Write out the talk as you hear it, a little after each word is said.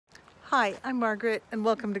Hi, I'm Margaret and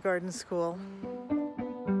welcome to Garden School.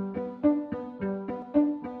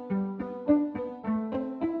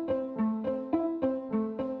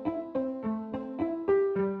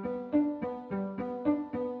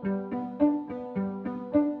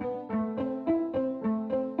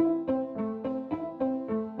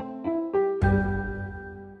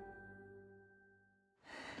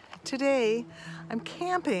 Today I'm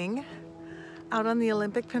camping out on the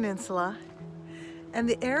Olympic Peninsula, and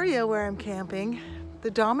the area where I'm camping, the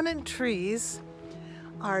dominant trees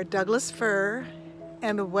are Douglas fir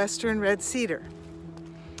and a western red cedar.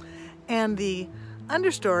 And the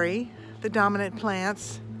understory, the dominant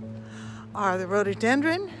plants, are the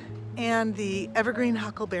rhododendron and the evergreen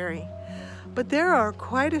huckleberry. But there are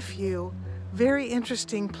quite a few very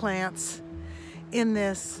interesting plants in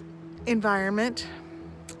this environment.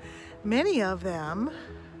 Many of them,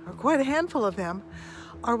 or quite a handful of them,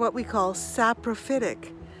 are what we call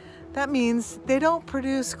saprophytic. That means they don't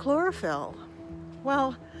produce chlorophyll.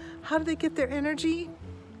 Well, how do they get their energy?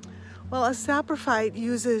 Well, a saprophyte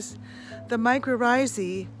uses the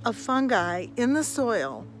mycorrhizae of fungi in the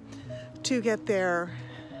soil to get their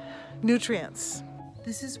nutrients.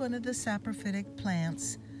 This is one of the saprophytic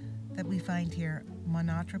plants that we find here,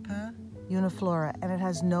 Mycotrophic uniflora, and it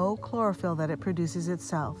has no chlorophyll that it produces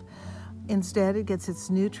itself. Instead, it gets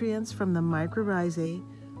its nutrients from the mycorrhizae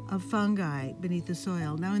of fungi beneath the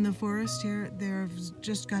soil. Now in the forest here, there's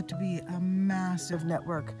just got to be a massive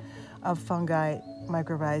network of fungi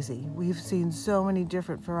mycorrhizae. We've seen so many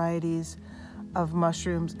different varieties of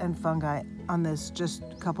mushrooms and fungi on this just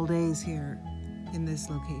couple days here in this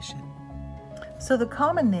location. So the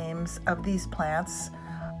common names of these plants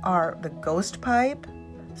are the ghost pipe,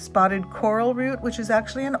 spotted coral root, which is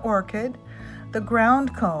actually an orchid, the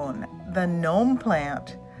ground cone, the gnome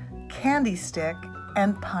plant, candy stick,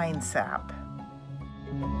 and pine sap.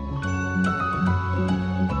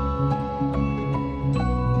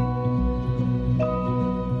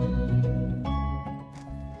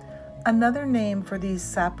 Another name for these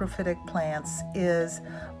saprophytic plants is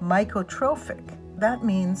mycotrophic. That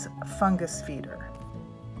means fungus feeder.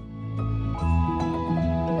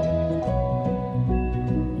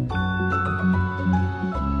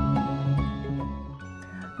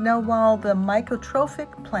 Now, while the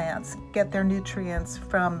mycotrophic plants get their nutrients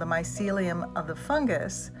from the mycelium of the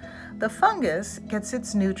fungus gets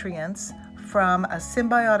its nutrients from a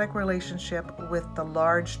symbiotic relationship with the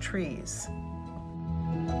large trees.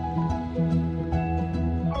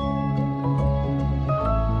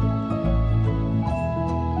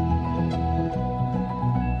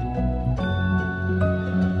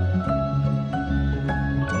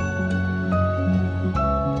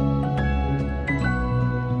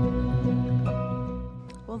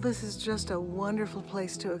 This is just a wonderful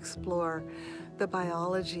place to explore the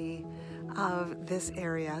biology of this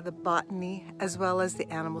area, the botany, as well as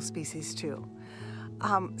the animal species too.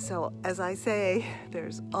 So as I say,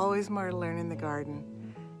 there's always more to learn in the garden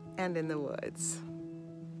and in the woods.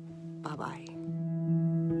 Bye-bye.